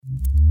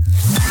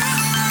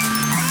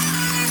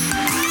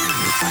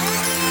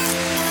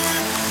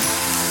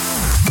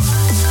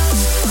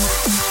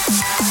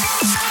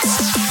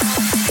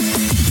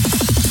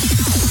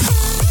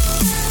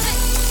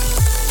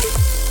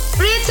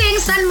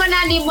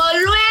Sanmonani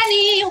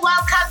Molweni.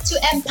 Welcome to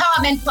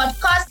Empowerment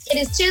Podcast. It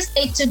is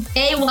Tuesday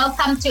today.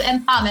 Welcome to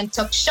Empowerment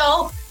Talk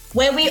Show,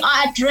 where we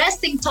are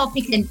addressing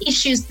topics and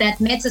issues that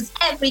matters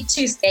every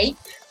Tuesday.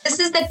 This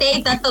is the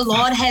day that the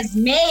Lord has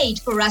made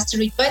for us to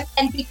rejoice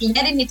and be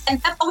glad in it. And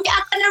therefore, we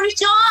are going to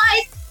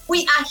rejoice.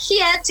 We are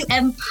here to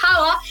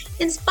empower,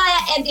 inspire,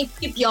 and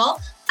equip y'all.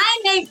 My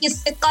name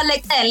is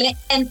Sixole,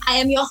 and I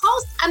am your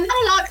host. I'm not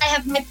alone. I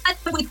have my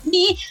partner with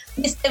me,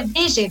 Mr.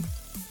 Vision.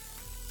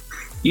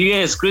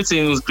 Yes,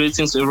 greetings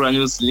to everyone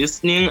who's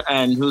listening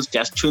and who's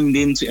just tuned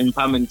in to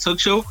Empowerment Talk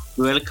Show.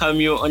 We welcome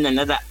you on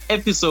another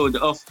episode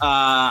of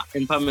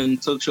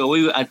Empowerment Talk Show,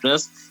 where we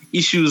address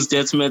issues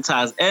that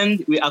matters,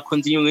 and we are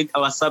continuing with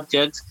our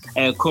subject,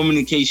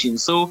 communication.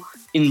 So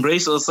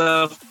embrace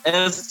yourself,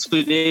 as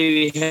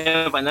today we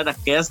have another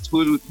guest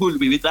who will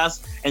be with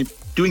us and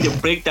doing the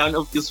breakdown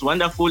of this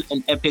wonderful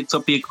and epic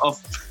topic of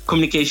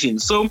communication.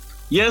 So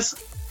yes,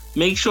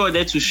 make sure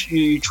that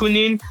you tune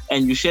in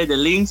and you share the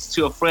links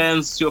to your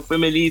friends, to your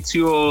family, to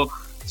your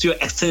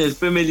extended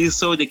family,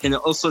 so they can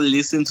also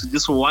listen to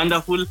this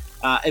wonderful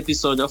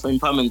episode of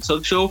Empowerment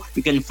Talk Show.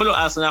 You can follow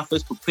us on our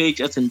Facebook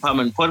page at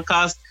Empowerment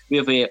Podcast. We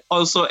have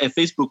also a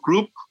Facebook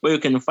group where you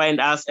can find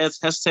us as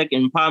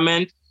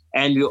 #Empowerment.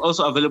 And we're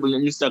also available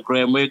on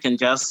Instagram, where you can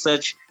just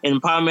search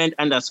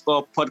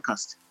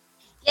empowerment_podcast.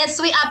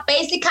 Yes, we are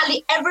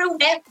basically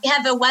everywhere. We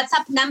have a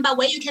WhatsApp number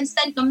where you can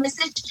send your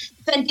message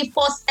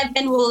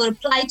 24/7. We will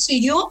reply to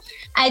you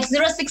at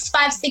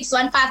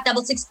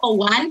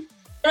 0656156641.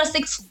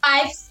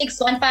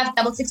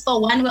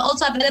 0656156641. We're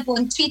also available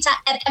on Twitter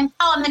at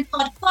Empowerment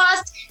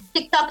Podcast,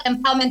 TikTok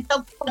Empowerment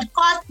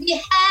Podcast. We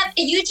have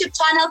a YouTube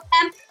channel,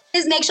 fam.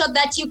 Please make sure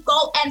that you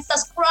go and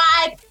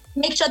subscribe.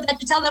 Make sure that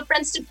you tell your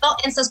friends to go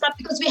and subscribe,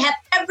 because we have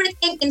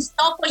everything in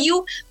store for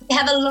you. We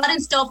have a lot in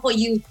store for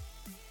you.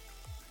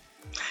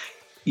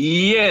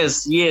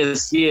 Yes.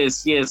 As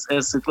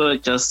Sixole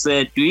just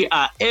said, we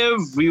are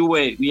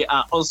everywhere. We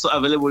are also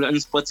available on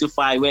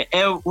Spotify, where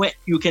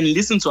you can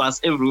listen to us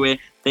everywhere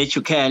that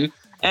you can.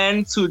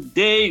 And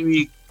today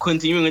we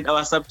continue with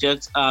our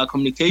subject,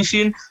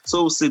 communication.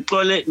 So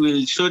Sixole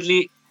will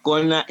shortly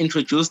gonna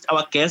introduce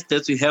our guest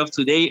that we have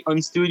today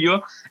on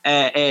studio,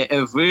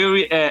 a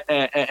very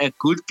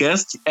good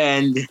guest,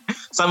 and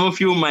some of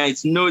you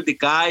might know the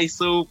guy.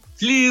 So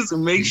please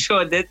make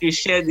sure that you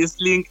share this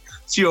link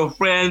to your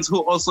friends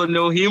who also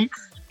know him,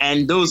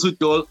 and those who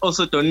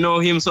also don't know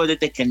him, so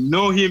that they can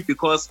know him,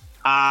 because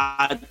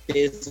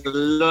there's a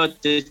lot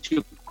that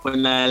you're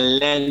gonna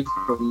learn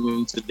from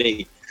him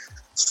today.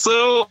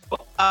 So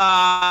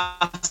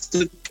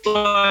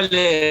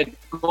Sixole,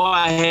 go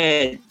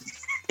ahead.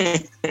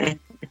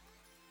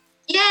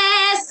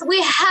 Yes,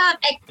 we have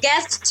a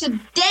guest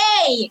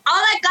today.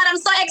 Oh my God, I'm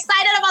so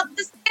excited about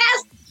this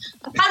guest.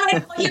 I can't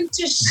wait for him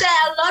to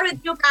share a lot with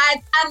you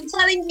guys. I'm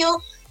telling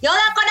you, y'all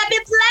are going to be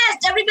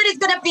blessed. Everybody's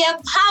going to be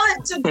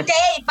empowered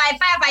today by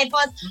fire, by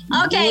force.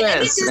 Okay, yes.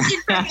 Let me just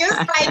introduce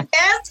my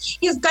guest.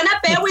 He's going to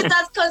bear with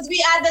us because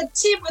we are the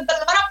team with a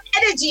lot of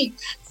energy.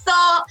 So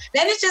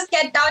let me just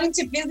get down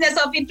into business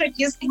of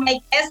introducing my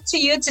guest to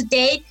you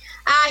today.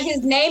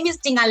 His name is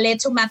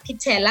Dingaletu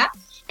Mapitela,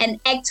 an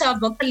actor,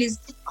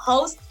 vocalist,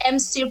 host,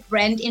 MC,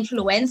 brand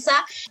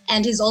influencer,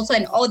 and he's also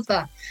an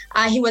author.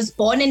 He was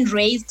born and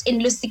raised in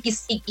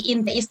Lusikisiki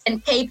in the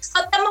Eastern Cape.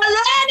 So the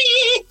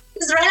Molweni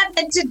is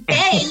relevant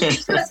today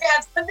because we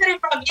have somebody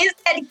from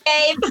Eastern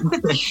Cape.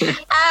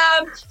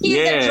 He's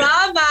a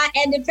drama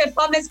and a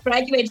performance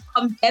graduate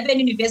from Durban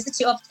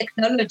University of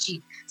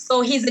Technology.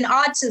 So he's an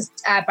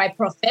artist by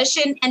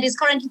profession and is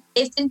currently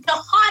based in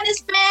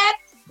Johannesburg.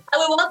 We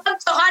welcome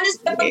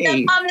Johannesburg on the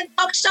Empowerment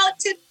Talk Show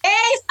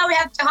today. So we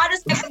have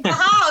Johannesburg in the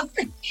house.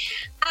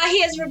 He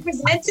has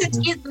represented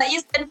the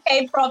Eastern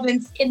Cape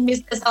province in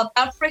Mr. South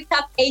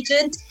Africa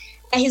pageant.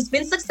 He's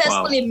been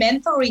successfully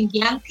mentoring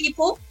young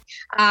people,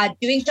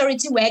 doing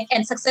charity work,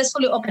 and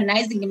successfully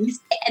organizing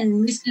Mr.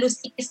 and Miss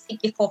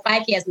Lusikisiki for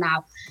 5 years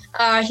now.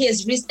 He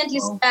has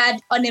recently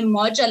starred on a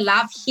major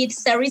love hit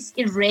series,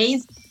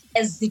 Erase,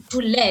 as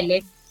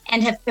Zitulele,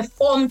 and have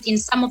performed in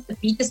some of the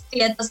biggest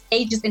theatre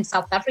stages in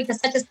South Africa,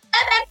 such as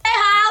Durban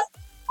House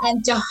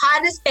and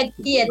Johannesburg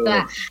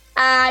Theatre.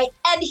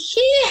 And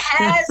he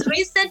has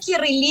recently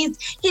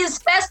released his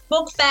first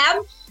book,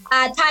 fam,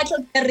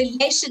 titled The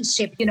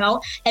Relationship, a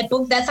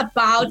book that's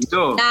about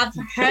love,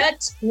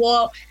 hurt,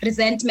 war,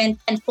 resentment,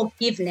 and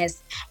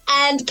forgiveness.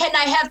 And can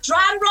I have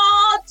drum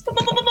rolls?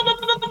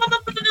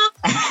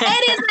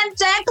 Ladies and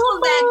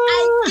gentlemen, I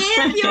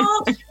give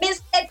you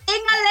Mr.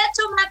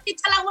 Dingaletu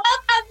Mapitela.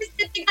 Welcome,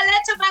 Mr.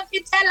 Dingaletu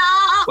Mapitela.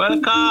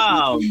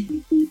 Welcome.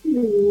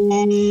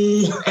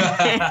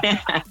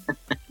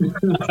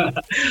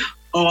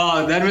 Oh,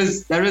 wow, that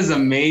was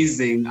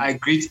amazing. I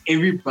greet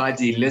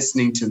everybody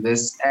listening to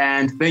this,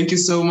 and thank you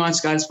so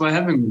much, guys, for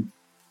having me.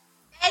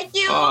 Thank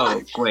you.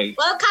 Oh, great.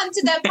 Welcome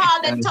to the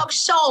Empowerment Talk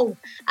Show.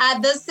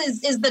 This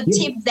is the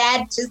tip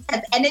that just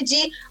has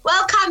energy.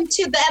 Welcome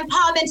to the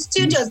Empowerment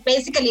Studios,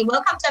 basically.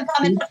 Welcome to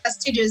Empowerment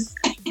Podcast Studios.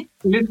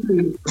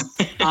 Listen,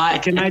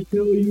 can I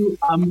tell you,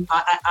 I'm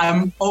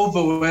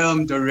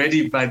overwhelmed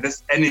already by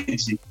this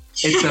energy.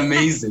 It's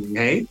amazing,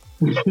 hey?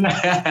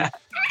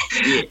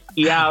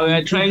 Yeah, we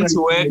are trying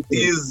to work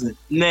these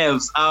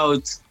nerves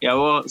out,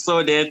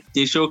 so that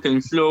the show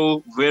can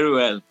flow very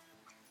well.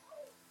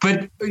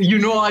 But you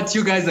know what?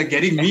 You guys are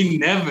getting me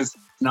nervous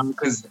now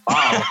because,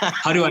 wow,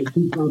 how do I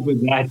keep up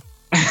with that?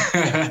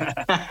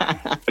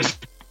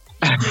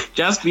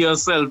 Just be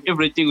yourself.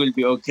 Everything will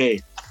be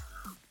okay.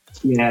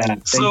 Yeah,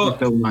 thank you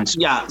so much.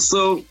 Yeah,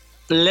 so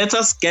let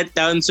us get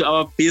down to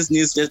our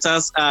business. Let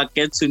us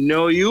get to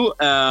know you.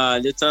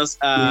 Let us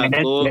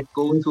go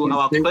to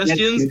our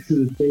questions.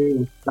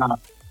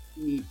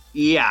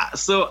 Yeah,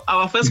 so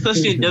our first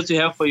question that we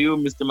have for you,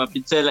 Mr.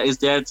 Mapitela, is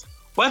that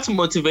what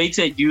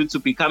motivated you to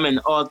become an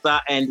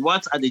author, and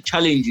what are the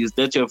challenges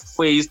that you have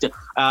faced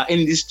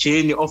in this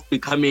journey of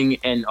becoming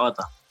an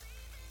author?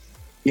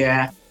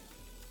 Yeah.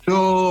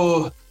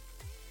 So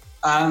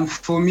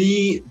for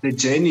me, the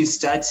journey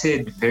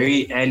started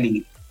very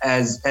early.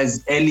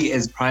 As early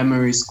as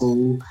primary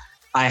school,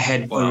 I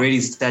had already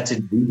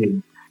started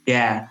reading.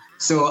 Yeah.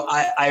 So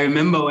I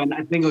remember when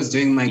I think I was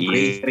doing my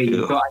grade 3.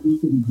 So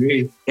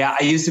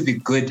I used to be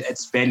good at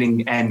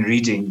spelling and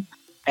reading.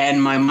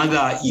 And my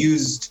mother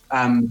used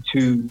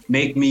to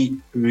make me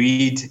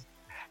read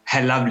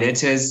her love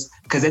letters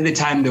because at the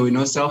time there were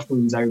no cell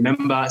phones, I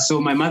remember.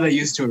 So my mother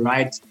used to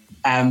write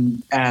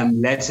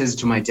letters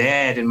to my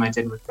dad, and my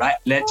dad would write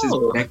letters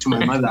back to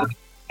my mother.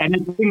 And I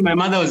think my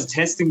mother was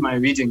testing my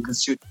reading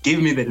because she would give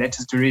me the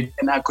letters to read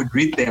and I could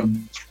read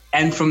them.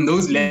 And from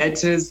those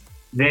letters,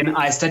 then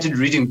I started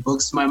reading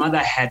books. My mother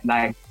had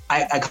I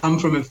come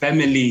from a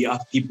family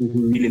of people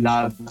who really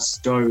love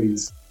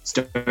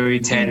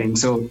storytelling.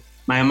 So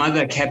my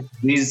mother kept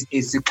these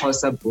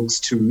Sixole books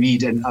to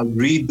read, and I'll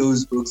read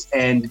those books,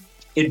 and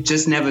it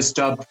just never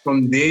stopped.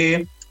 From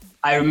there,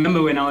 I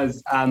remember when I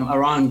was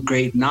around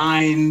grade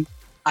 9,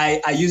 I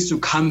used to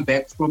come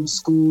back from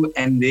school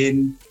and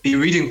then be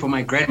reading for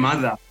my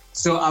grandmother.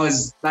 So I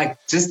was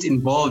just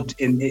involved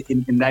in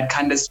that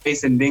kind of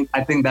space, and then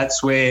I think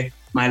that's where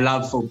my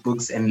love for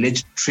books and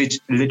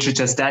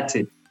literature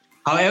started.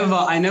 However,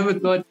 I never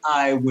thought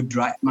I would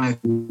write my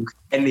book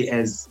early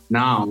as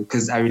now,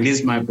 because I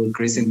released my book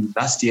recently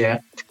last year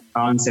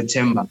around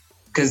September.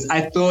 Because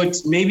I thought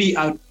maybe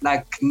I'd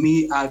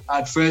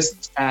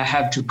first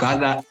have to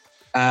gather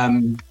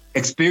life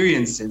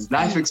experiences,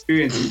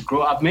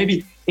 grow up.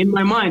 Maybe in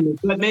my mind,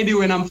 but maybe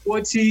when I'm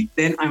 40,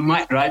 then I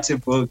might write a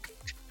book.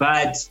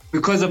 But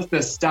because of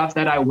the stuff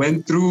that I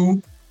went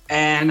through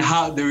and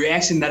how the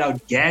reaction that I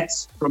would get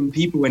from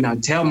people when I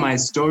tell my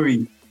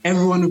story,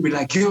 everyone would be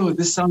like, yo,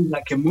 this sounds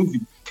like a movie.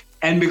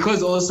 And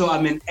because also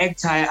I'm an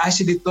actor, I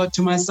actually thought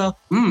to myself,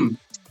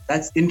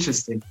 that's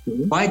interesting.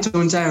 Why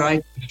don't I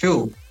write a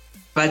film?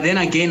 But then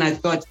again, I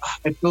thought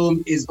a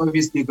film is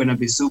obviously going to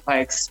be super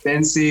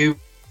expensive.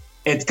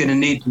 It's going to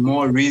need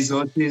more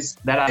resources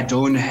that I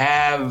don't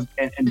have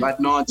and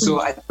whatnot.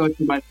 So I thought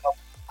to myself,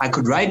 I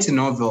could write a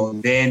novel,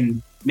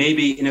 then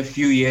maybe in a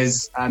few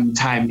years'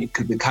 time, it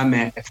could become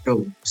a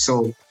film.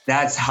 So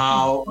that's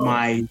how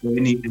my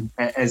journey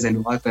as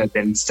an author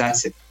then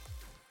started.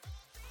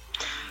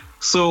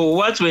 So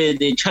what were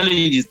the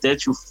challenges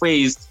that you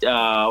faced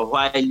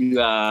while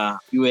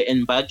you were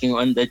embarking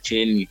on that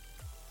journey?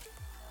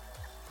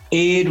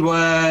 There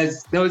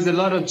was a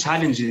lot of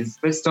challenges.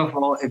 First of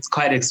all, it's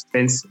quite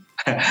expensive,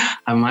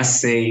 I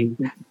must say.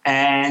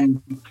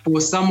 And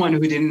for someone who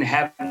didn't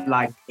have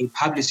a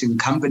publishing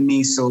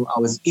company, so I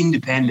was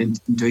independent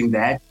in doing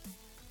that.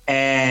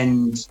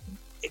 And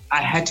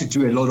I had to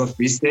do a lot of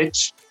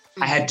research.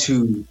 I had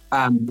to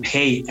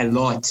pay a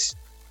lot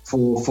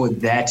for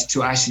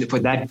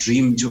that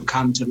dream to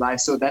come to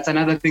life. So that's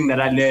another thing that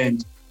I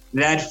learned,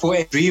 that for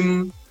a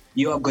dream,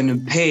 you are going to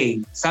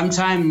pay.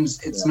 Sometimes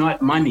it's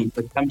not money,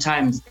 but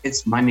sometimes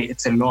it's money.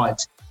 It's a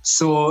lot.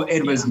 So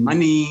it was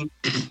money.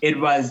 It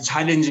was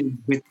challenging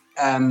with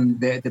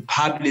the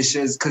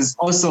publishers, because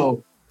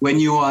also when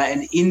you are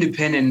an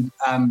independent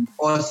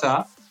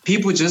author,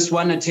 people just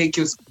want to take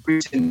your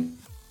script and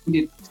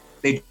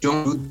they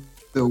don't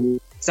do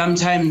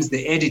sometimes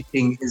the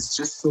editing is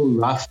just so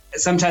rough.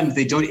 Sometimes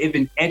they don't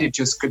even edit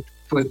your script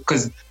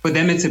because for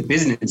them it's a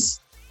business.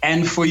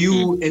 And for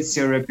you, it's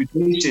your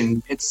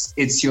reputation.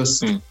 It's your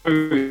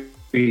story.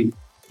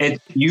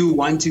 It's you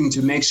wanting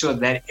to make sure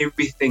that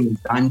everything is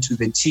done to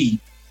the T.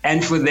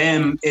 And for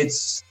them,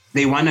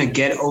 they want to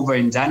get over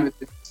and done with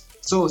it.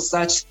 So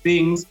such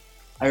things.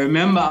 I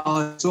remember I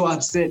was so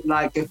upset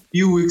a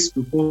few weeks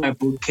before my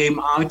book came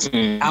out.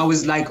 I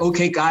was like,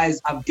 okay, guys,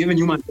 I've given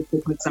you my book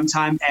for quite some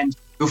time. And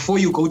before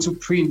you go to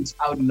print,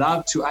 I would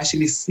love to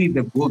actually see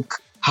the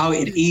book, how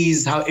it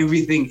is, how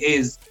everything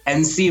is,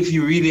 and see if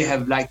you really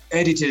have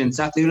edited and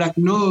stuff. They were like,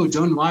 no,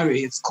 don't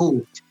worry, it's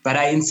cool. But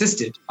I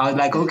insisted. I was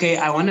like, okay,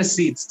 I want to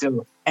see it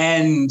still.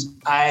 And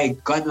I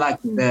got like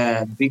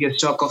the biggest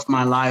shock of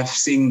my life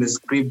seeing the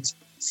script,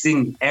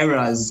 seeing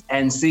errors,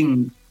 and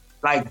seeing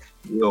like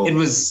it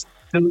was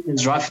still as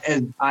rough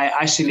as I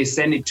actually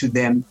sent it to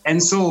them. And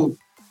so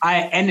I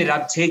ended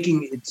up taking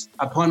it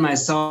upon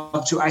myself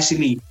to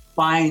actually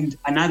find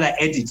another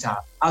editor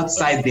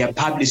outside their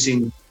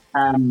publishing,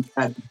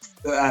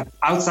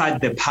 outside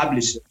the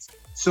publishers.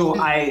 So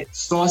I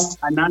sourced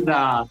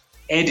another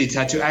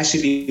editor to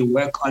actually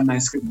work on my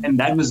script, and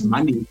that was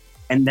money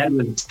and that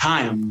was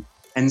time.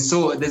 And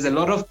so there's a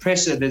lot of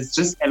pressure. There's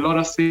just a lot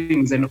of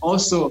things. And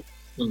also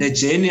the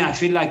journey, I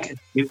feel like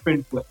it's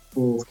different for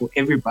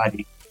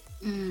everybody.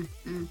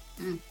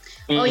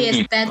 Oh yes,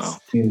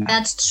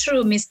 that's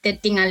true, Mr.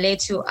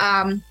 Dingaletu.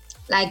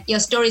 Like your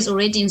story is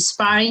already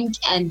inspiring,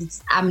 and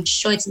I'm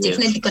sure it's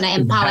definitely going to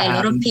empower a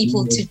lot of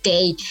people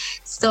today.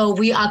 So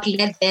we are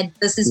glad that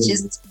this is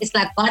it's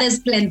like God has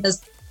planned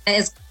this,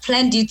 has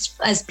planned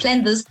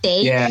this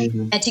day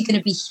that you're going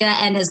to be here,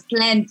 and has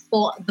planned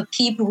for the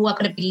people who are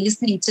going to be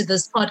listening to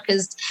this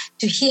podcast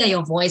to hear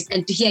your voice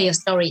and to hear your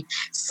story.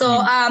 So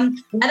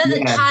what are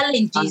the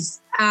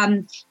challenges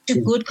to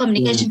good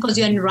communication? Because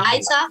you're a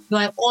writer,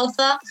 you're an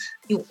author,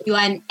 you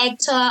are an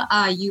actor,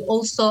 you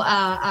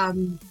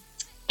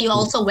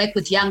also work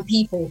with young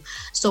people.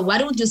 So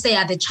what would you say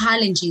are the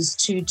challenges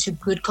to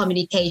good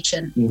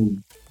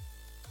communication?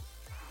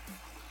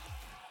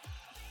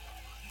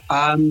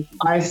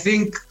 I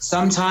think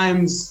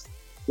sometimes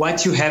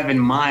what you have in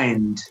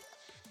mind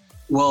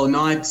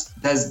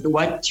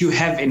what you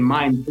have in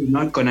mind is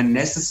not going to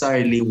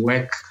necessarily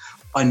work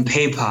on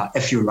paper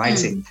if you're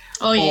writing.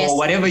 Or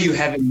whatever you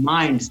have in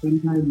mind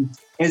sometimes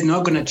is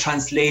not going to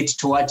translate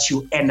to what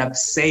you end up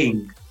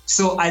saying.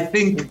 So I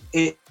think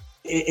it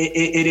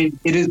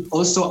is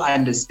also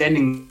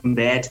understanding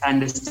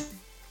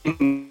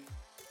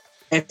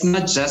it's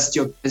not just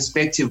your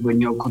perspective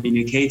when you're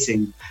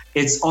communicating.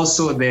 It's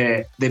also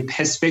the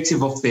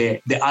perspective of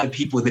the other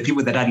people, the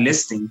people that are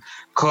listening,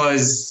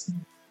 because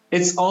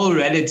it's all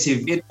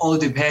relative. It all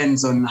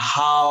depends on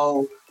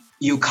how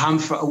you come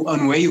from,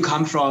 on where you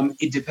come from.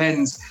 It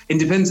depends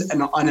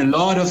on a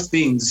lot of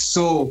things.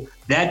 So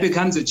that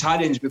becomes a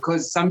challenge,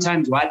 because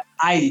sometimes what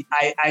I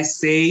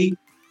say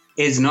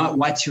is not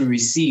what you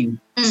receive.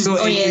 So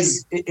I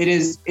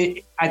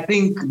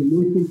think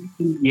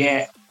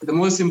the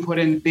most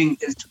important thing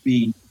is to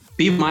be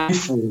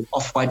mindful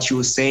of what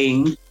you're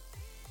saying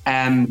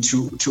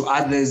to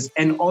others,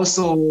 and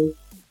also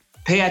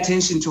pay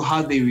attention to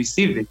how they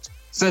receive it,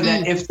 so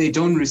that if they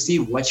don't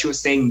receive what you're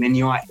saying, then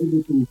you are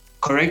able to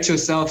correct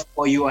yourself,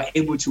 or you are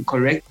able to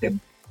correct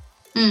them.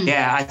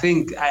 I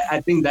think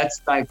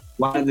that's like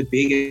one of the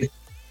biggest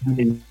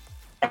things.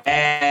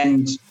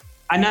 And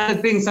another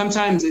thing,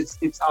 sometimes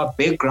it's our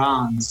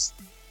backgrounds.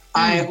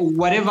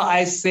 Whatever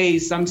I say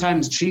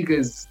sometimes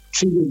triggers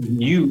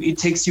you. It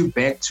takes you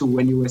back to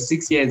when you were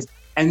 6 years.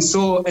 And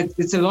so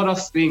it's a lot of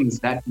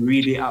things that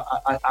really,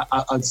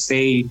 I'd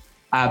say,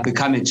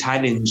 become a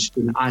challenge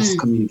in us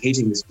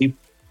communicating with people.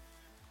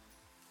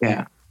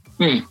 Yeah.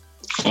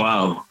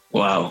 Wow.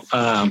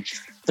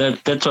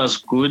 That was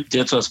good.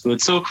 That was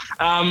good. So,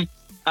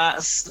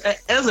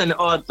 as an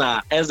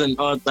author,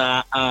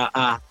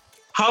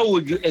 how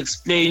would you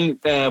explain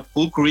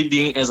book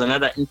reading as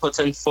another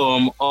important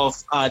form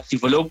of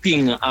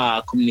developing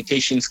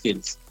communication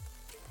skills?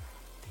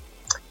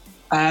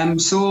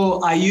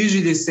 So I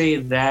usually say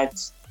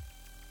that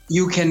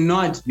you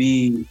cannot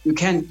be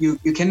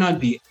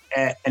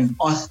an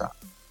author.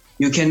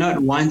 You cannot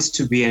want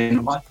to be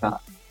an author.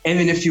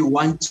 Even if you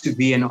want to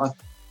be an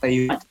author,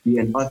 you can't be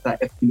an author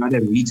if you're not a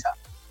reader.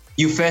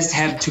 You first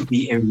have to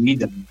be a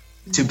reader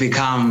to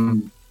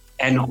become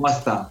an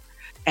author.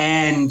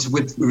 And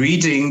with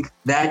reading,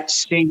 that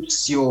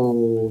shapes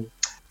your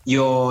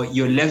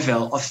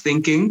level of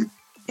thinking.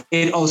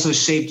 It also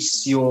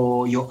shapes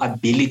your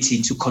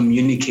ability to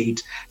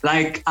communicate.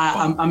 Like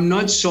I'm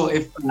not sure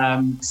if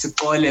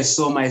Sixole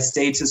saw my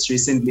status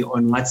recently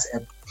on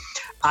WhatsApp.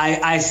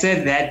 I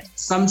said that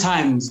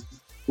sometimes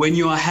when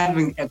you are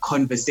having a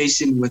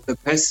conversation with a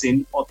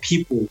person or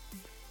people,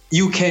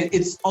 you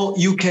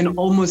can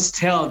almost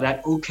tell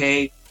that,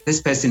 okay, this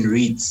person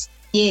reads.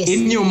 Yes.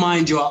 In your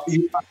mind,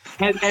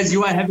 as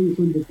you are having a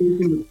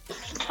conversation with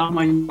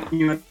someone,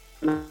 you're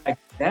like,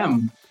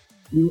 damn,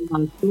 you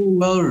are so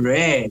well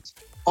read.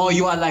 Or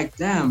you are like,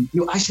 damn,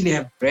 you actually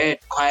have read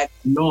quite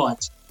a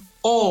lot.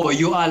 Or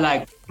you are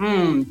like,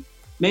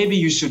 maybe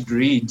you should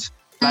read.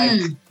 Like,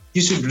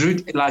 you should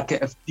read like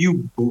a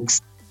few books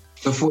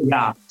before.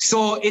 Yeah.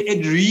 So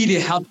it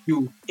really helps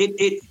you.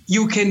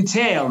 You can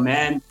tell,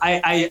 man.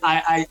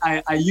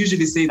 I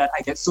usually say that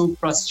I get so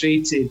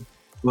frustrated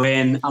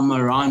when I'm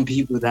around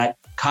people that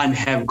can't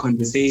have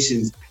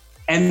conversations.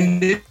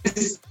 And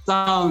this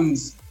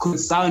could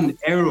sound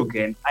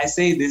arrogant. I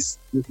say this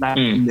like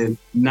in the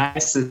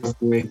nicest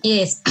way.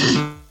 Yes.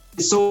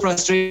 It's so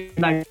frustrating.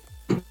 Like,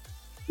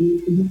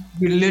 you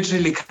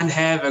literally can't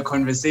have a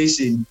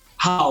conversation.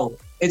 How?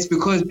 It's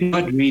because people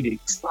are not reading.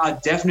 So I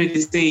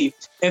definitely say,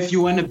 if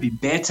you want to be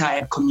better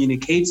at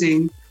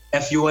communicating,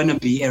 if you want to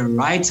be a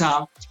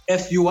writer,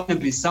 if you want to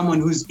be someone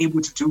who's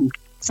able to do,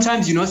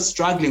 sometimes you're not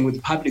struggling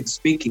with public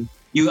speaking.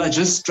 You are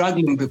just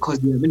struggling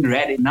because you haven't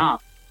read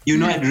enough. You're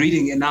not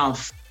reading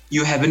enough.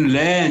 You haven't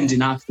learned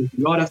enough. There's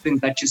a lot of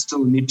things that you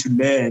still need to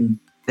learn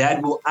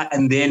that will,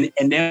 and then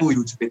enable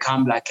you to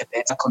become like a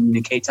better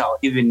communicator, or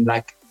even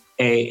like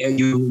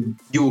you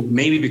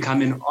maybe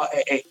become an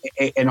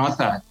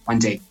author one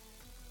day.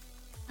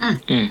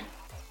 Can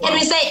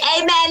we say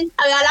amen?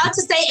 Are we allowed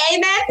to say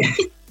amen?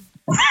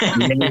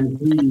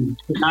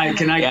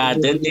 Can I? Yeah,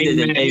 that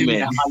needed an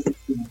amen.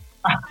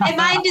 My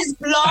mind is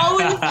blown.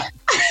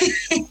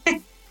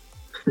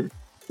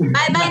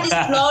 My mind is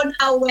blown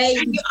away.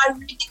 You are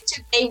reading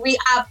today. We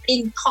are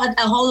being taught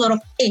a whole lot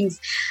of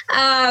things.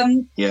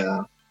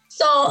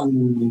 So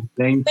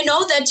we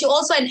know that you're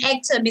also an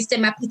actor, Mr.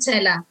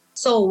 Mapitela.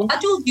 So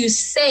what would you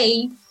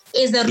say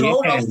is the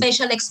role of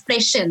facial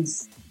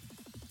expressions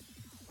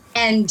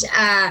and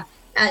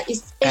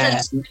is facial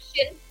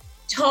expression,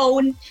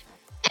 tone,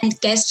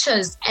 and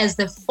gestures as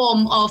the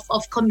form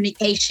of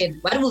communication?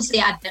 What would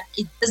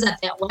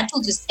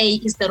you say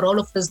is the role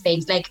of those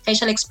things, like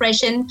facial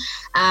expression,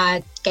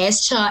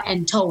 gesture,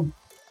 and tone?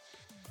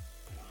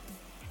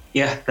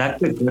 Yeah,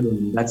 that's a good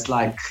one. That's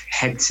like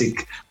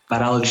hectic,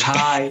 but I'll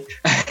try.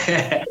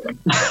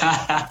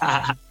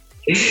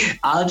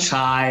 I'll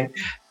try.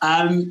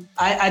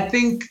 I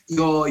think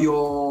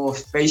your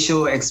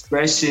facial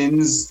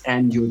expressions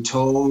and your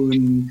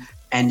tone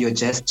and your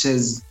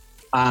gestures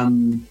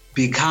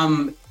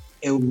become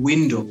a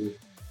window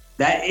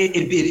that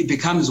it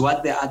becomes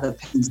what the other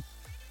person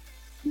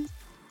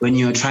when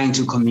you're trying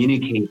to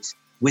communicate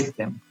with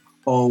them,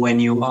 or when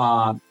you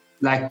are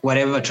like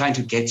whatever trying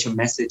to get your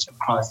message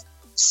across.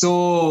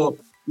 So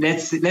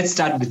let's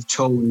start with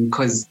tone,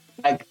 because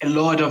like a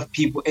lot of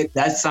people,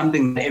 that's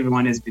something that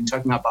everyone has been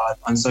talking about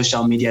on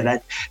social media,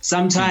 that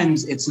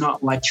sometimes it's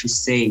not what you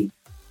say,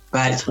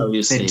 but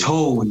the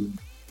tone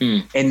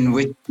in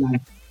which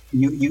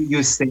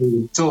you say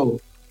it. So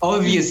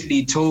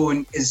obviously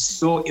tone is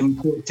so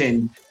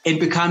important. It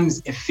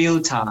becomes a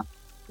filter.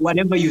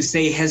 Whatever you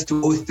say has to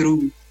go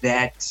through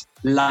that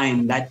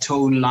line, that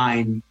tone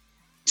line,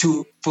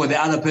 for the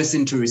other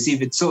person to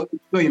receive it. So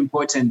it's so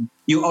important.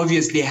 You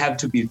obviously have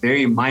to be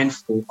very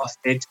mindful of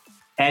it.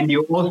 And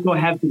you also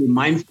have to be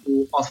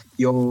mindful of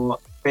your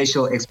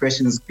facial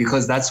expressions,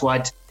 because that's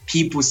what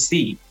people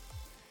see.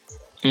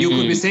 You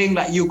could be saying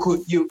that you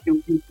could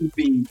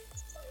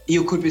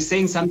be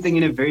saying something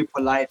in a very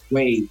polite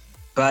way,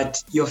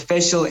 but your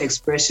facial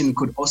expression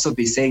could also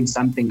be saying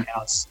something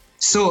else.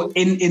 So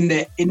in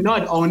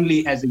not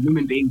only as a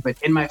human being, but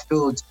in my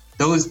field,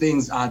 those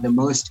things are the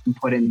most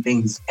important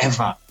things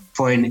ever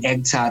for an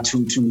actor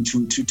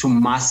to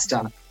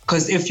master.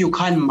 Because if you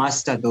can't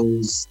master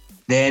those,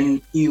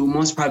 then you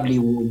most probably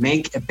will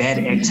make a bad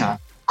actor.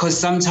 Because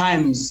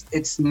sometimes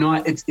it's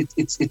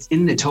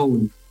in the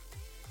tone.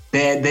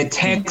 The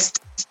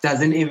text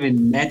doesn't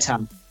even matter,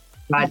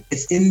 but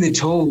it's in the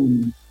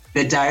tone.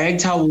 The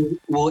director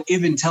will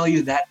even tell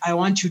you that I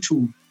want you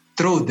to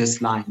throw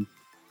this line.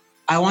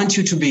 I want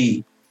you to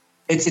be.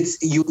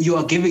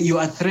 You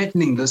are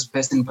threatening this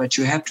person, but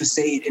you have to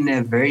say it in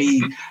a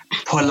very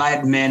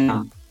polite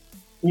manner.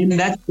 And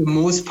that's the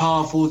most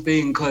powerful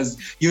thing, because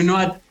you're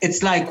not,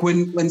 it's like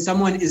when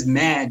someone is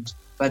mad,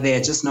 but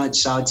they're just not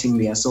shouting,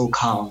 they are so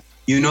calm.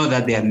 You know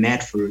that they're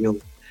mad for real.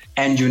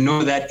 And you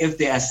know that if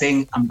they are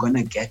saying, I'm going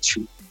to get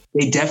you,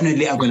 they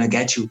definitely are going to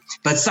get you.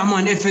 But if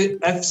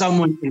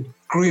someone is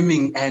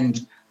screaming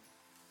and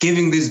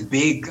giving these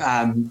big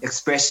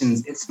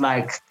expressions, it's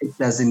like it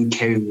doesn't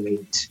carry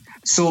weight.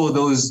 So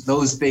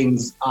those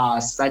things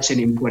are such an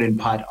important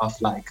part of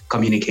like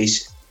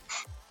communication.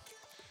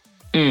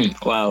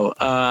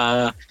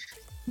 Wow.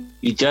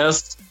 You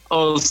just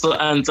also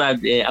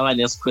answered our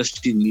next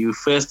question. You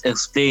first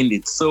explained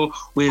it. So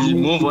we'll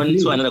move on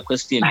to another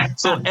question.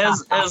 So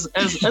as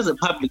a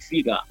public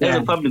figure,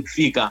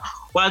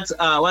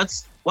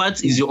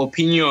 what is your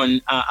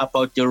opinion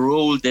about the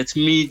role that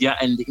media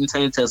and the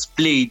internet has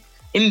played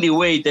in the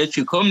way that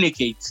you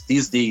communicate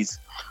these days?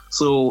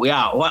 So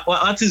yeah,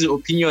 what is your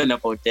opinion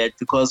about that?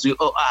 Because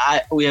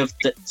we have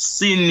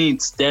seen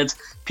it that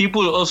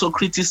people also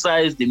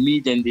criticize the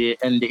media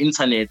and the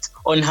internet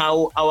on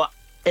how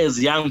as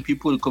young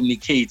people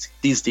communicate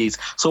these days.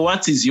 So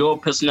what is your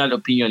personal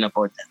opinion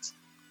about that?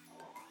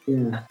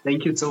 Yeah,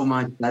 thank you so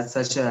much. That's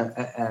such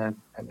a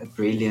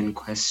brilliant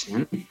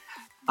question.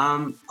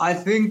 I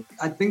think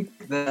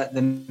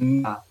the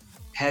media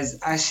has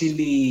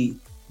actually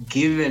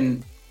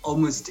given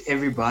almost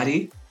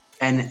everybody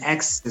an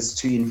access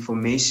to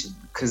information,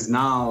 because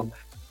now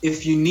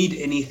if you need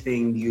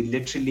anything, you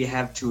literally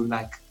have to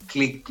like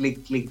click,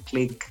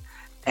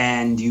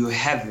 and you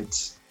have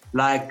it.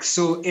 Like,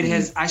 so it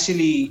has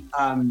actually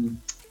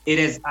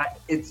it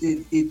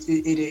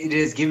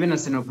has given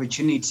us an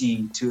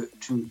opportunity to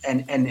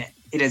and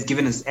it has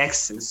given us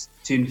access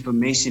to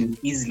information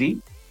easily.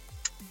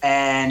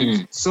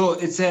 And so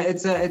it's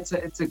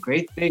a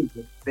great thing.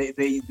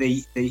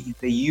 The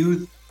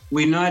youth,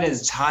 we're not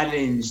as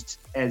challenged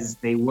as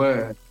they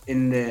were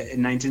in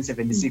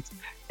 1976.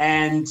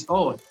 And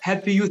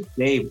happy Youth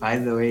Day, by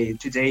the way.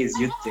 Today is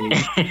Youth Day.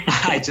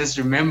 I just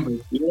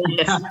remembered.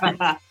 Yes.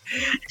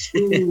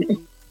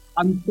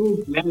 I'm so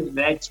glad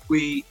that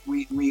we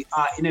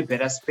are in a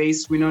better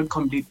space. We're not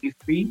completely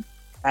free.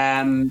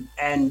 And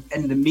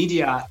the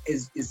media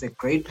is a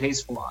great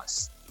place for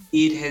us.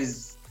 It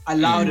has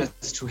allowed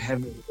us to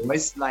have a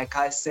voice, like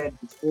I said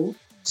before.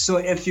 So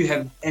if you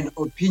have an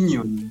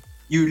opinion,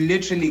 you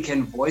literally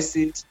can voice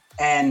it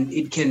and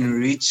it can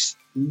reach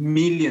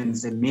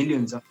millions and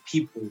millions of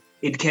people.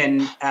 It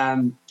can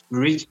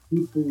reach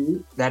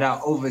people that are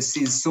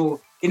overseas.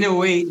 So in a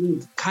way,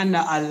 it kind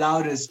of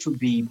allowed us to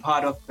be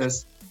part of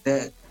this,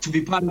 to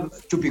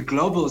be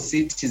global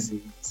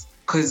citizens.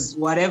 Because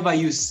whatever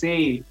you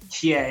say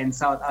here in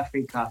South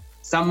Africa,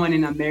 someone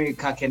in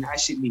America can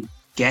actually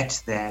get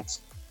that.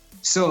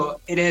 So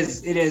it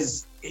has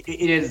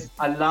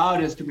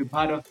allowed us to be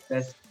part of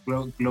this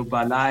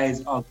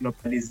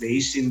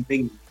globalization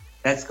thing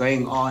that's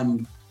going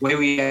on, where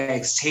we are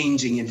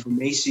exchanging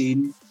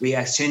information, we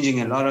are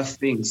exchanging a lot of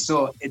things.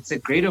 So it's a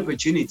great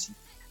opportunity.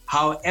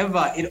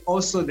 However, it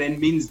also then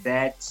means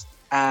that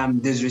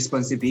there's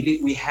responsibility.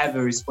 We have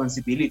a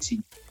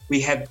responsibility. We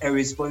have a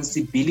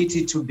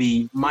responsibility to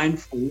be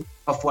mindful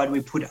of what we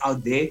put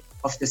out there,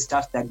 of the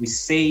stuff that we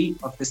say,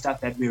 of the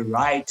stuff that we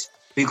write,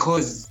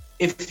 because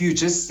if you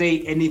just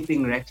say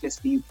anything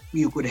recklessly,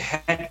 you could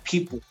hurt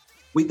people.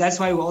 That's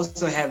why we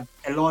also have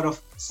a lot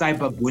of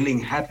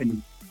cyberbullying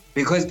happening,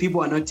 because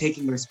people are not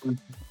taking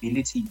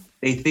responsibility.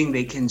 They think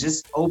they can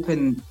just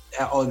open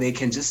or they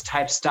can just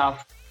type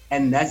stuff,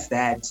 and that's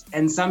that.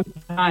 And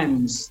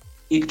sometimes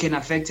it can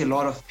affect a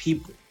lot of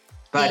people.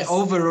 But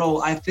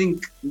overall, I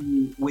think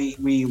we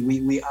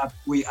are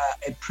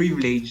a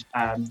privileged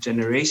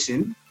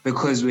generation,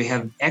 because we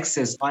have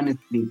access.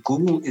 Honestly,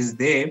 Google is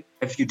there.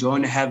 If you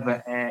don't have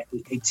a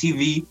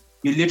TV,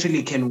 you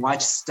literally can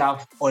watch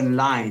stuff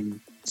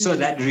online. So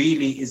that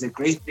really is a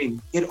great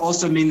thing. It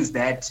also means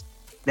that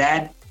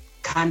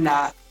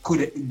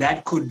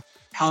could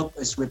help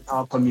us with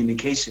our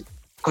communication,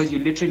 because you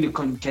literally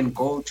can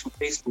go to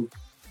Facebook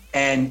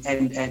and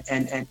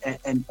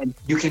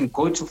you can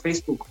go to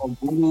Facebook or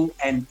Google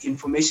and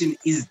information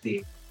is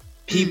there.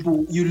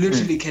 People, you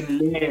literally can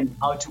learn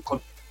how to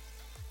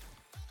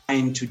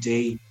communicate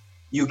today.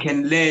 You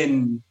can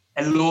learn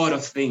a lot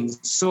of things.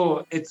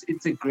 So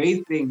it's a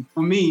great thing.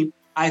 For me,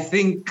 I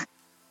think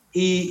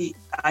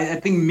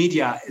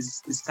media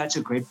is such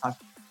a great part.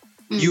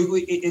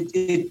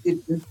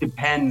 It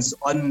depends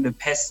on the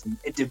person.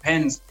 It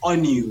depends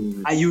on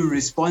you. Are you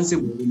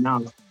responsible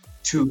enough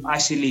to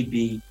actually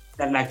be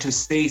that, like, to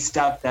say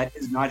stuff that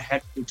is not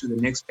hurtful to the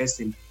next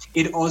person?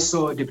 It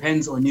also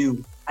depends on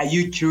you. Are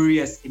you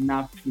curious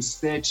enough to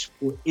search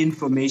for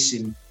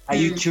information? Are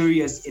you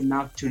curious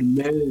enough to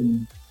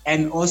learn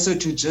and also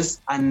to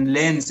just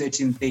unlearn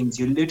certain things?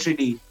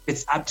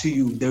 It's up to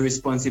you. The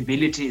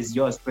responsibility is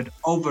yours. But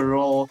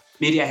overall,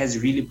 media has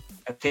really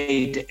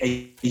played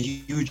a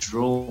huge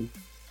role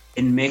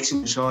in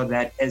making sure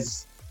that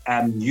as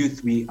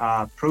youth, we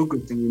are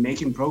progressing, we're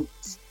making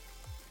progress.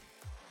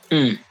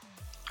 Okay.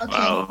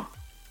 Wow.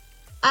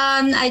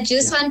 I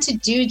just want to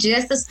do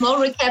just a small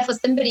recap for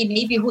somebody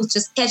maybe who's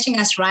just catching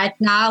us right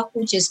now,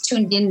 who just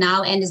tuned in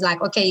now and is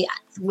like, okay,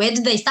 where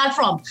did they start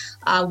from?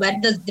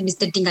 What does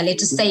Mr.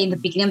 Dingalete say in the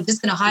beginning? I'm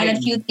just going to highlight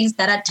a few things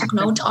that I took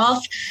note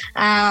of.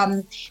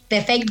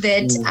 The fact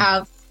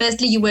that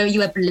firstly, you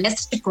were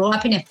blessed to grow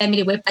up in a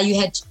family where you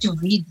had to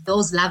read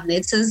those love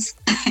letters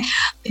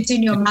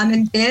between your mom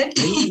and dad.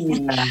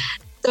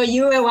 So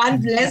you were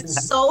one blessed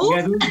soul.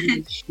 And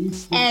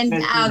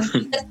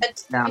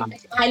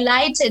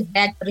highlighted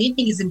that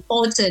reading is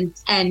important,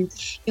 and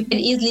you can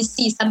easily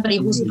see somebody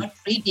who's not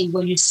reading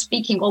when you're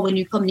speaking or when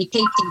you're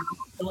communicating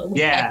with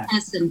that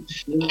person,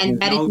 and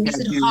that it makes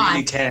it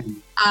hard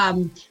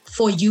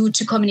for you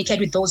to communicate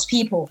with those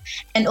people.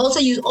 And also,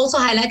 you also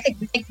highlighted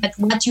the fact that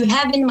what you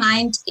have in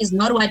mind is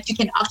not what you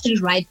can actually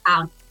write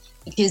down,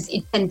 because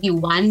it can be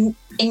one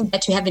thing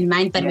that you have in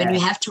mind, but when you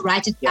have to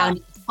write it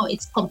down,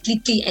 it's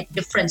completely a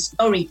different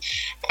story.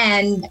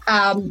 And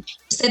you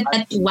said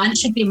that one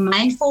should be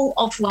mindful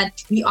of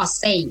what we are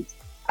saying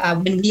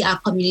when we are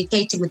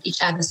communicating with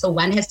each other. So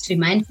one has to be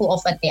mindful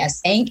of what they are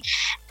saying.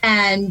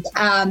 And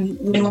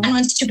when one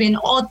wants to be an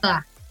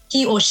author,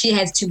 he or she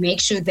has to make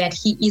sure that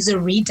he is a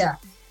reader,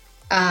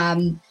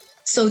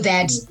 so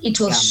that it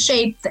will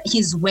shape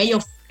his way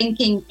of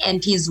thinking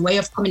and his way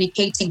of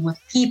communicating with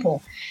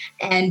people.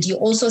 And you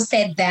also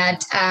said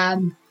that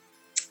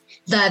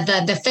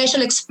the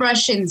facial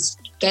expressions,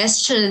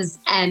 gestures,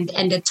 and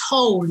the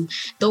tone,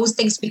 those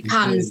things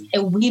becomes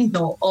a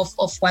window of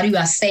what you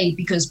are saying,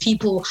 because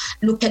people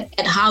look at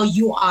how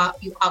you are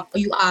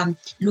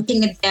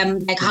looking at them,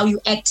 like how you're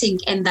acting,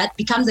 and that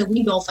becomes a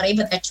window of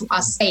whatever that you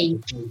are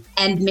saying.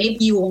 And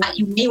maybe you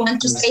may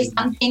want to say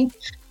something,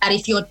 but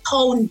if your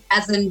tone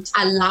doesn't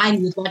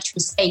align with what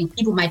you're saying,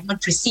 people might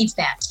not receive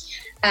that.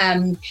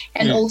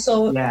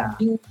 Also,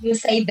 you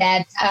say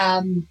that.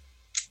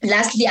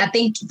 Lastly, I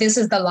think this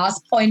is the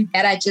last point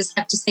that I just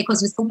have to say,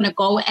 because we're still going to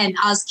go and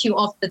ask you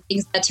of the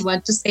things that you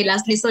want to say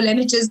lastly. So let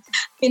me just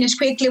finish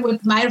quickly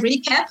with my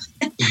recap.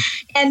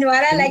 And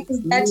what I like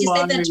is that you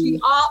said that we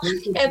are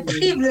a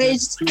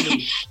privileged,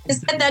 you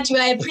said that we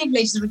are a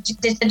privileged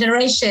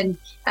generation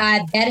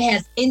that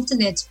has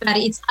internet, but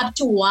it's up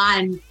to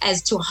one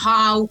as to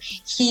how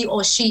he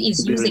or she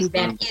is using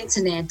that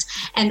internet.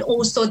 And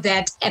also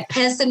that a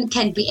person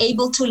can be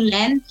able to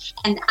learn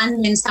and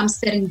unlearn some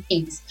certain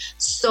things.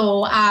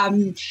 So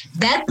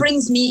that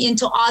brings me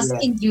into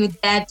asking you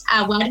that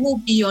what will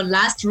be your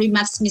last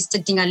remarks, Mr.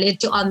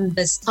 Dingaleti, on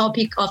this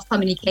topic of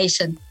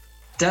communication?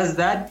 Does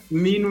that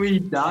mean we're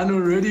done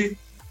already?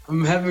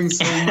 I'm having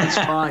so much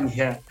fun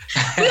here.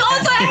 We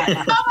also have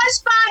so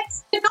much fun.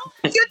 We don't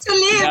want you to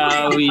leave.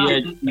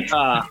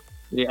 Yeah,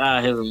 we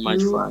are having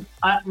much fun.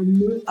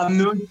 I'm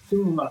not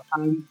sure.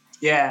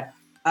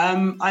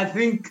 I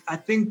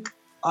think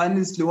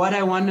honestly, what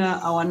I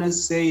wanna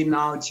say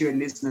now to your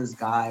listeners,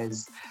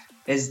 guys,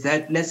 is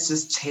that let's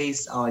just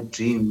chase our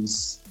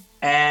dreams.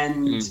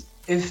 And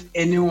if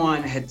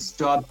anyone had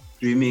stopped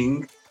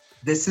dreaming,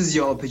 this is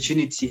your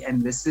opportunity,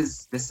 and this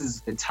is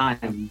the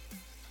time.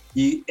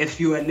 If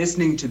you are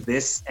listening to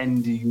this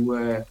and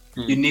you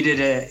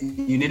needed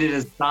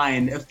a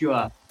sign, if you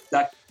are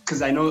that,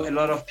 because I know a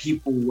lot of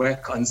people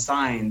work on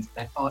signs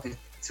that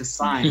it's a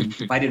sign.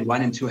 Why did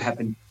 1 and 2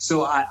 happen?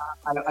 So I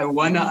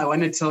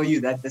wanna tell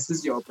you that this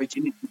is your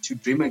opportunity to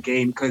dream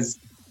again, because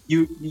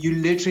you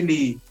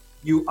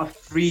are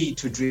free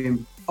to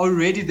dream.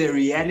 Already the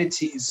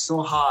reality is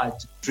so hard.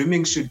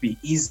 Dreaming should be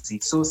easy.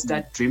 So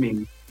start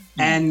dreaming.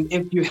 And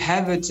if you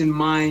have it in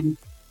mind,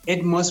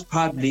 it most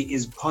probably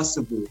is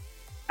possible.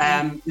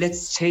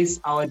 Let's chase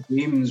our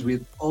dreams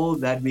with all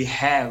that we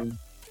have,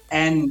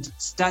 and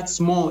start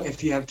small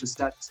if you have to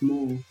start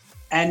small.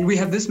 And we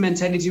have this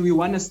mentality, we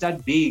want to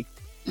start big.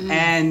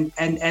 And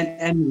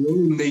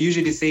Rome, they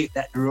usually say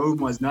that Rome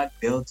was not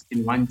built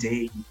in one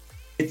day.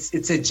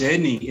 It's a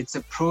journey, it's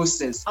a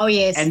process. Oh,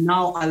 yes. And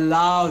now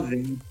allow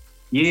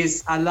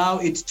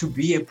it to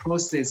be a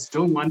process.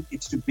 Don't want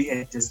it to be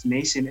a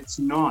destination. It's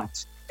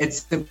not.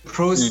 It's the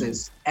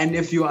process. And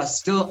if you are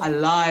still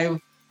alive,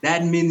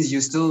 that means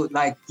you still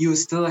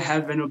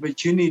have an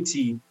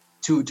opportunity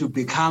to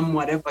become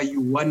whatever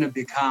you want to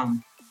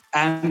become.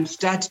 And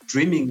start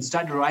dreaming,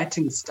 start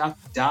writing stuff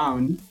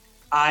down.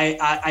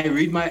 I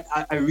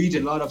read a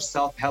lot of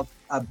self-help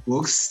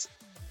books,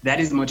 that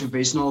is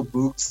motivational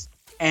books.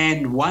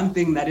 And one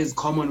thing that is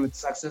common with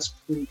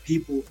successful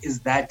people is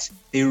that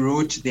they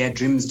wrote their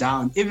dreams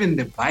down. Even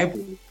the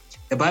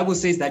Bible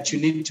says that you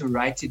need to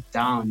write it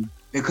down.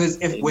 Because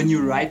when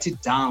you write it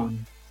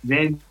down,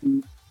 then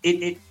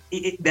it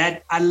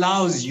that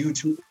allows you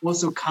to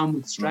also come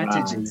with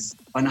strategies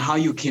on how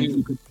you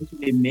can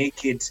actually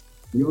make it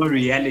your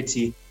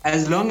reality.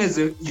 As long as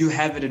you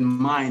have it in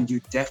mind,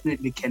 you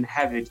definitely can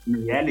have it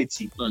in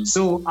reality.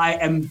 So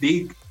I'm a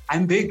big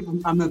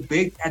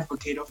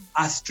advocate of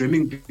us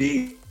dreaming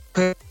big.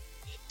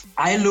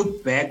 I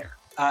look back,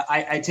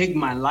 I take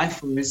my life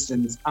for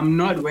instance. I'm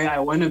not where I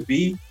want to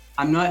be.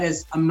 I'm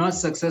not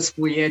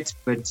successful yet,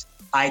 but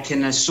I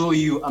can assure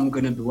you I'm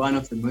going to be one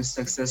of the most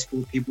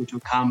successful people to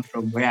come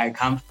from where I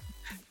come from.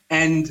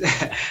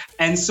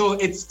 And so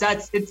it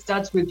starts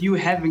with you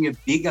having a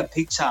bigger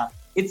picture.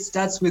 It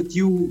starts with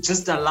you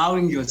just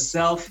allowing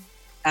yourself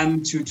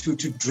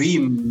to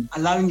dream,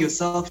 allowing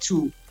yourself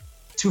to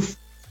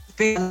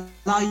fail,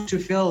 allow you to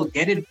fail,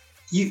 get it.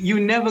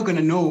 You're never going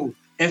to know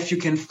if you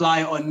can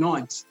fly or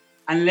not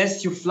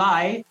unless you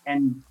fly,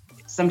 and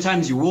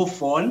sometimes you will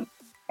fall.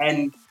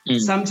 And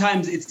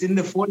sometimes it's in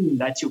the falling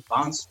that you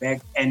bounce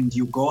back and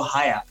you go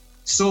higher.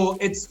 So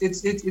it's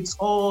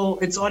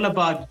all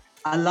about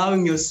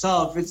allowing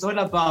yourself. It's all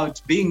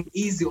about being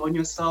easy on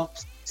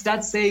yourself.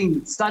 Start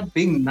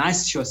being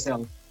nice to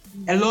yourself.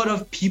 A lot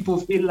of people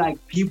feel like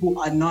people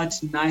are not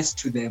nice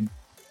to them.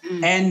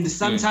 And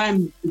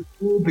sometimes it's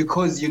all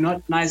because you're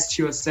not nice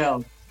to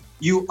yourself.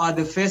 You are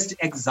the first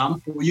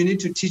example. You need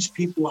to teach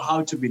people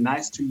how to be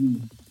nice to you.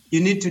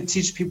 You need to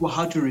teach people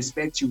how to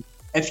respect you.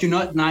 If you're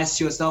not nice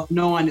to yourself,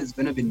 no one is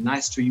going to be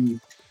nice to you.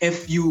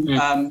 If you're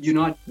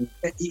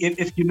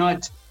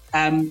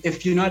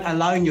not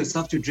allowing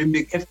yourself to dream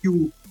big, if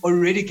you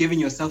already giving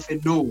yourself a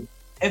no,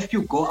 if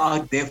you go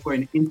out there for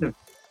an interview,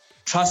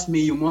 trust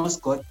me, you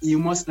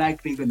most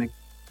likely gonna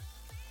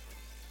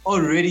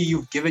already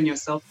you've given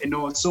yourself a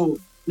no. So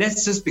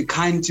let's just be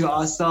kind to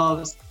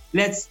ourselves.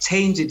 Let's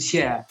change it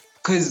here,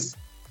 because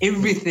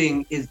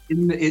everything is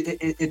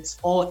it's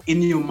all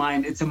in your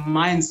mind. It's a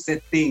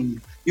mindset thing.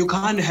 You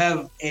can't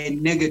have a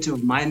negative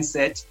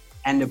mindset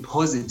and a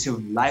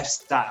positive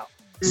lifestyle.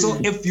 So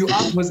if you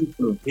are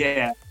positive,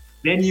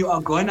 then you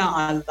are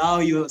gonna allow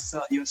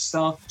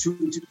yourself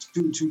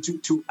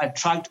to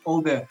attract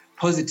all the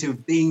positive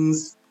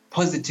things,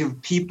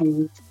 positive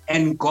people,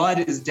 and God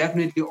is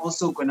definitely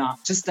also gonna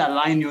just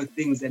align your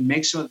things and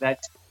make sure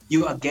that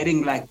you are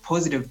getting like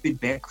positive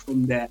feedback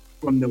from the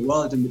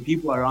world and the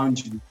people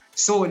around you.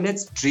 So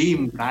let's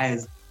dream,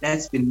 guys.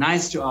 Let's be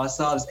nice to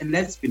ourselves and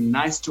let's be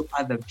nice to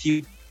other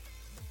people.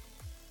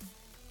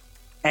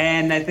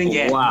 And I think,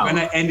 I'm going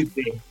to end it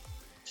there.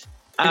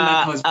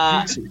 like I was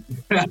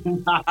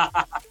preaching.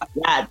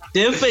 Yeah,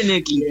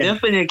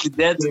 definitely.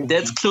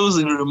 That's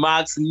closing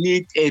remarks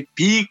need a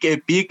big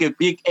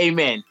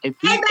amen. A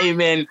big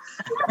amen.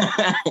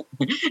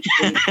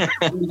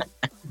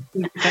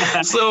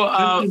 So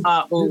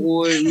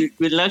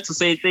we'd like to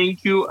say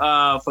thank you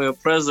for your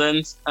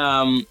presence.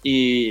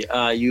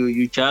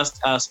 You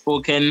just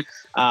spoken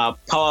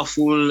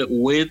powerful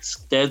words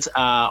that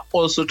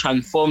also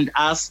transformed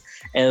us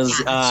as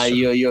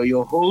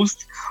your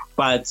host,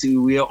 but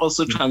we are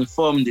also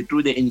transformed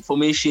through the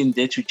information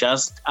that you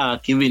just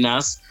given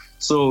us.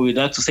 So we'd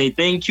like to say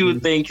thank you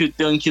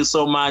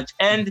so much.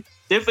 And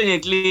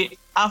definitely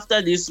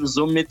after this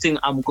Zoom meeting,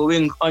 I'm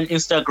going on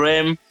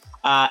Instagram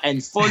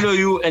and follow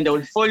you, and I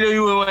will follow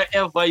you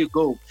wherever you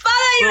go.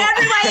 Follow you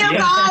everywhere you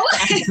go.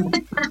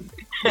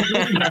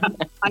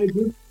 I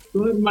just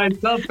got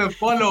myself a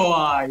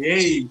follower.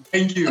 Yay!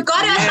 Thank you. You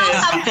got yourself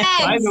some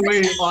fans. By the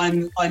way,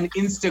 on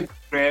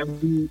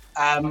Instagram,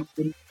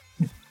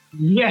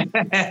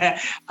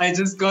 I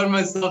just got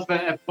myself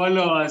a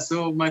follower,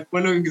 so my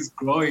following is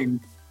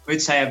growing,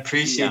 which I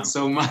appreciate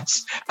so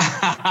much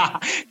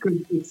because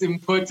it's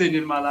important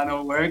in my line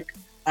of work.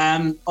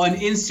 On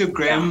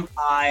Instagram,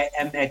 I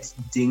am at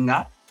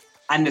Dinga_maps.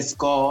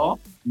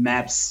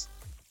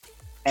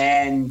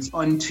 And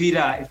on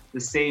Twitter, it's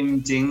the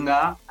same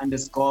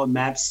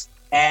Dinga_maps.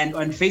 And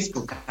on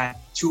Facebook, I have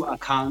 2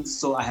 accounts.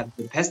 So I have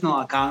the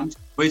personal account,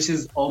 which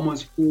is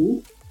almost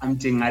full. I'm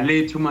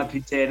Dingale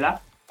Tumapitela.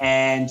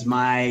 And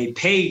my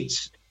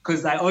page,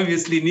 because I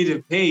obviously need a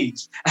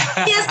page.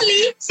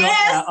 Obviously, so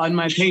on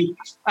my page.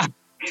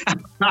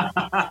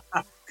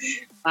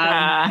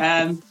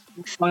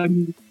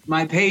 On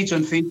my page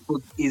on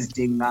Facebook is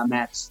Dinga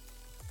Maps.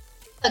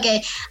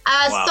 Okay.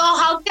 So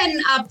how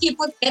can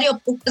people get your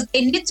book? Because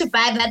they need to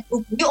buy that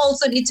book. We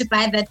also need to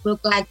buy that book.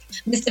 Like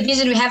Mr.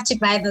 Vision, we have to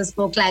buy this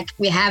book. Like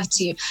we have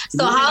to.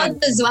 So how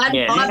does one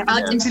go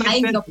about in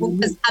buying your book?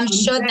 Because I'm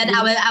sure that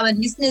our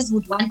listeners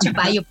would want to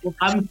buy your book.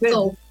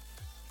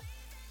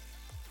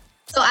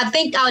 So I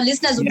think our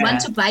listeners would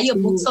want to buy your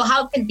book. So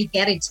how can we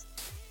get it?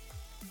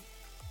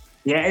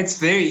 Yeah, it's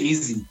very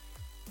easy.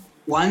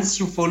 Once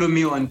you follow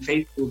me on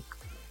Facebook,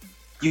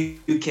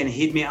 you can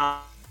hit me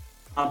up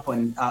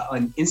on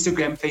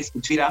Instagram,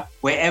 Facebook, Twitter,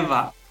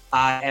 wherever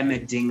I am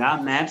at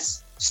Dinga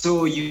Maps.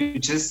 So you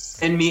just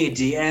send me a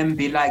DM,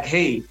 be like,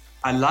 hey,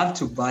 I'd love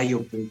to buy your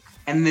book.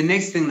 And the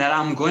next thing that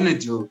I'm going to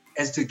do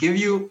is to give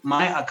you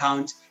my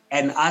account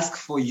and ask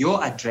for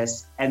your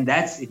address. And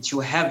that's it.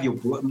 You have your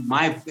book,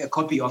 a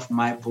copy of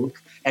my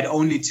book at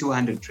only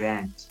 200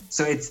 Rand.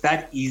 So it's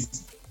that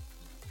easy.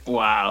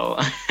 Wow.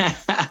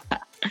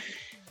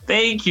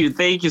 Thank you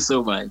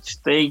so much.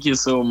 We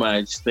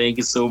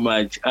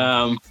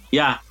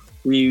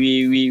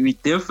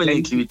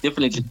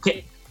definitely.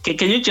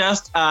 Can you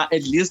just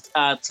at least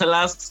tell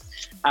us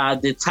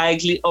the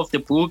title of the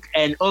book,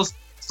 and also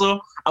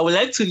I would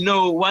like to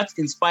know what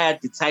inspired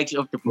the title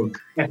of the book.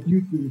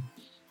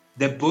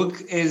 The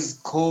book is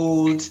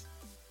called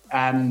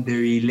The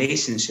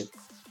Relationship.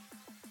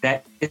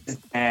 That is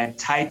the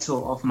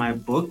title of my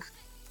book.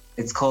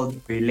 It's called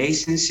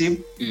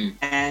Relationship,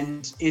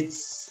 and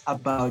it's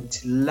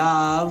about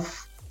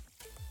love,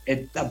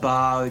 it's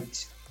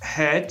about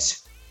hurt,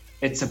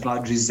 it's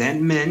about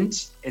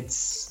resentment,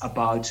 it's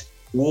about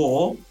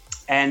war,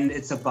 and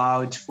it's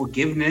about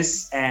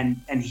forgiveness and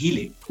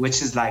healing,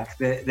 which is like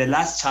the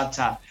last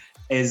chapter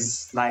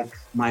is like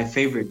my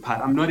favorite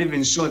part. I'm not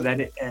even sure that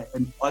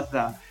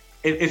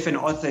if an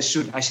author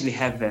should actually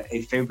have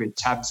a favorite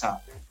chapter,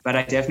 but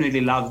I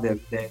definitely love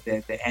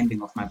the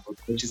ending of my book,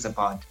 which is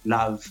about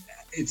love.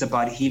 It's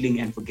about healing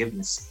and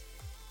forgiveness.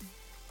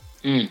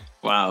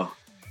 Wow.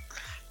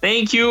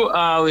 Thank you.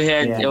 We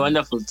had a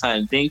wonderful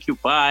time. Thank you.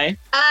 Bye.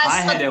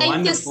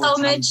 Thank you so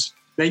much.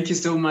 Thank you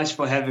so much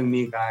for having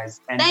me, guys.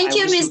 And thank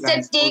you,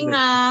 Mr.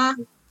 Dinga,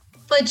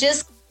 for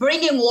just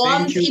bringing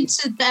warmth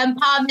into the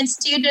Empowerment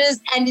Studios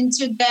and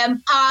into the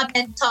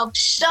Empowerment Talk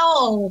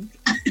Show.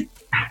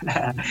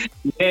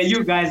 Yeah,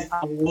 you guys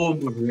are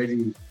warm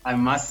already, I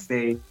must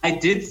say. I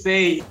did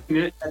say at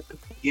the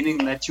beginning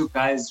that you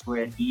guys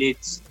were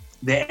lit.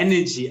 The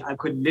energy, I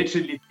could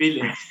literally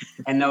feel it.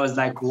 And I was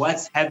like,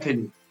 what's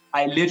happening?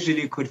 I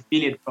literally could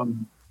feel it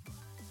from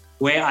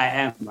where I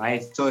am,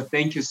 right? So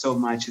thank you so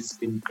much. It's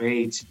been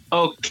great.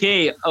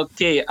 Okay.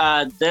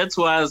 That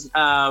was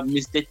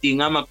Mr.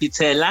 Dinga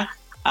Mapitela,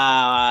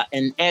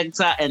 an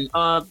actor and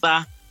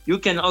author. You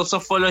can also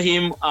follow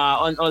him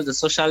on all the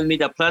social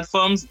media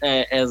platforms,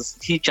 as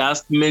he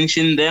just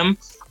mentioned them.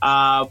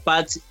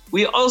 But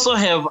we also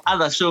have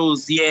other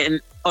shows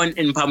here on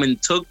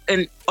Empowerment Talk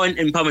and on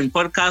Empowerment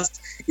Podcast.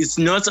 It's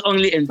not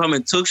only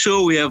Empowerment Talk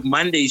Show. We have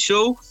Monday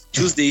show,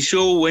 Tuesday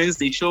show,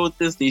 Wednesday show,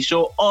 Thursday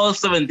show. All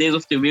 7 days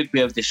of the week we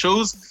have the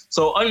shows.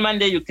 So on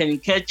Monday you can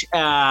catch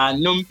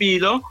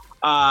Nompilo,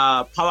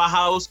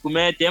 Powerhouse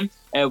Kumete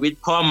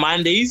with Power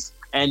Mondays.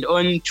 And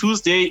on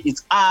Tuesday,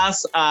 it's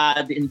us,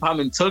 the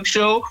Empowerment Talk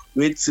Show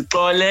with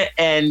Sixole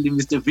and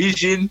Mr.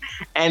 Vision.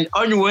 And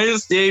on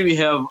Wednesday, we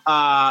have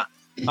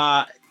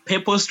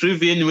Purpose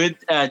Driven with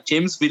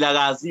James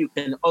Vilagazi. You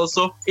can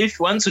also, if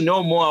you want to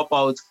know more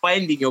about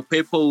finding your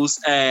purpose,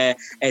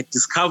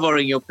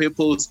 discovering your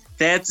purpose,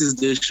 that is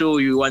the show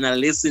you want to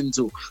listen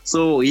to.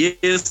 So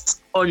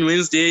yes, on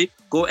Wednesday,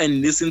 go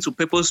and listen to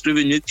Purpose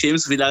Driven with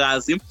James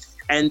Vilagazi.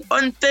 And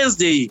on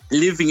Thursday,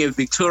 Living a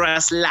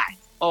Victorious Life.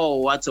 Oh,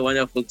 what a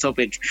wonderful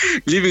topic.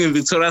 Living a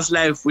Victorious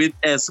Life with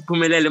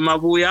Supumelele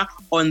Mabuya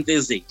on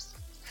Thursday.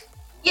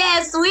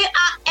 Yes, we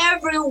are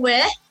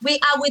everywhere. We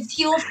are with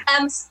you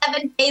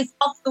 7 days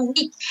of the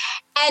week.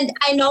 And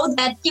I know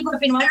that people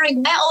have been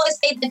wondering, I always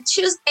say that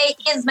Tuesday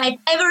is my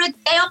favorite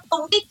day of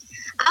the week.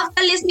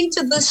 After listening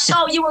to the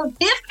show, you will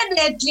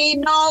definitely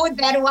know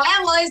that why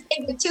I'm always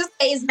saying that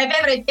Tuesday is my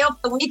favorite day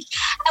of the week.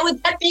 And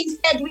with that being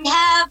said, we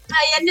have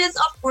Pioneers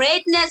of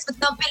Greatness with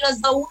Nopilo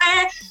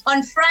Zaware.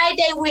 On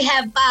Friday, we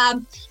have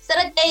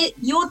Saturday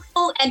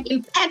Youthful and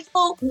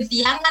Impactful with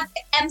Yanga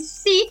the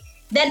MC.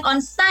 Then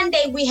on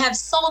Sunday, we have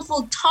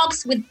Soulful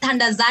Talks with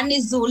Tandazani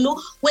Zulu.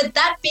 With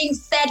that being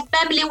said,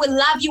 family, we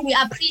love you. We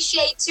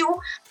appreciate you.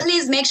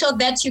 Please make sure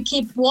that you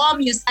keep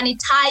warm, you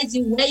sanitize,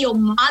 you wear your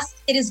mask.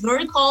 It is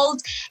very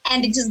cold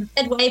and it is the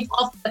third wave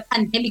of the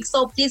pandemic.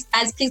 So please,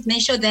 guys, please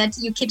make sure that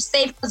you keep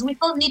safe because we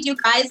all need you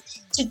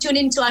guys to tune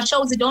into our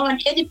shows. We don't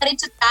want anybody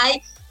to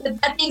die. With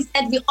that being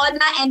said, we honor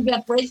and we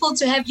are grateful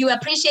to have you.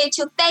 Appreciate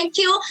you. Thank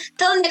you.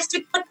 Till next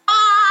week.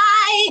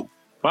 Goodbye.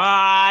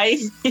 Bye.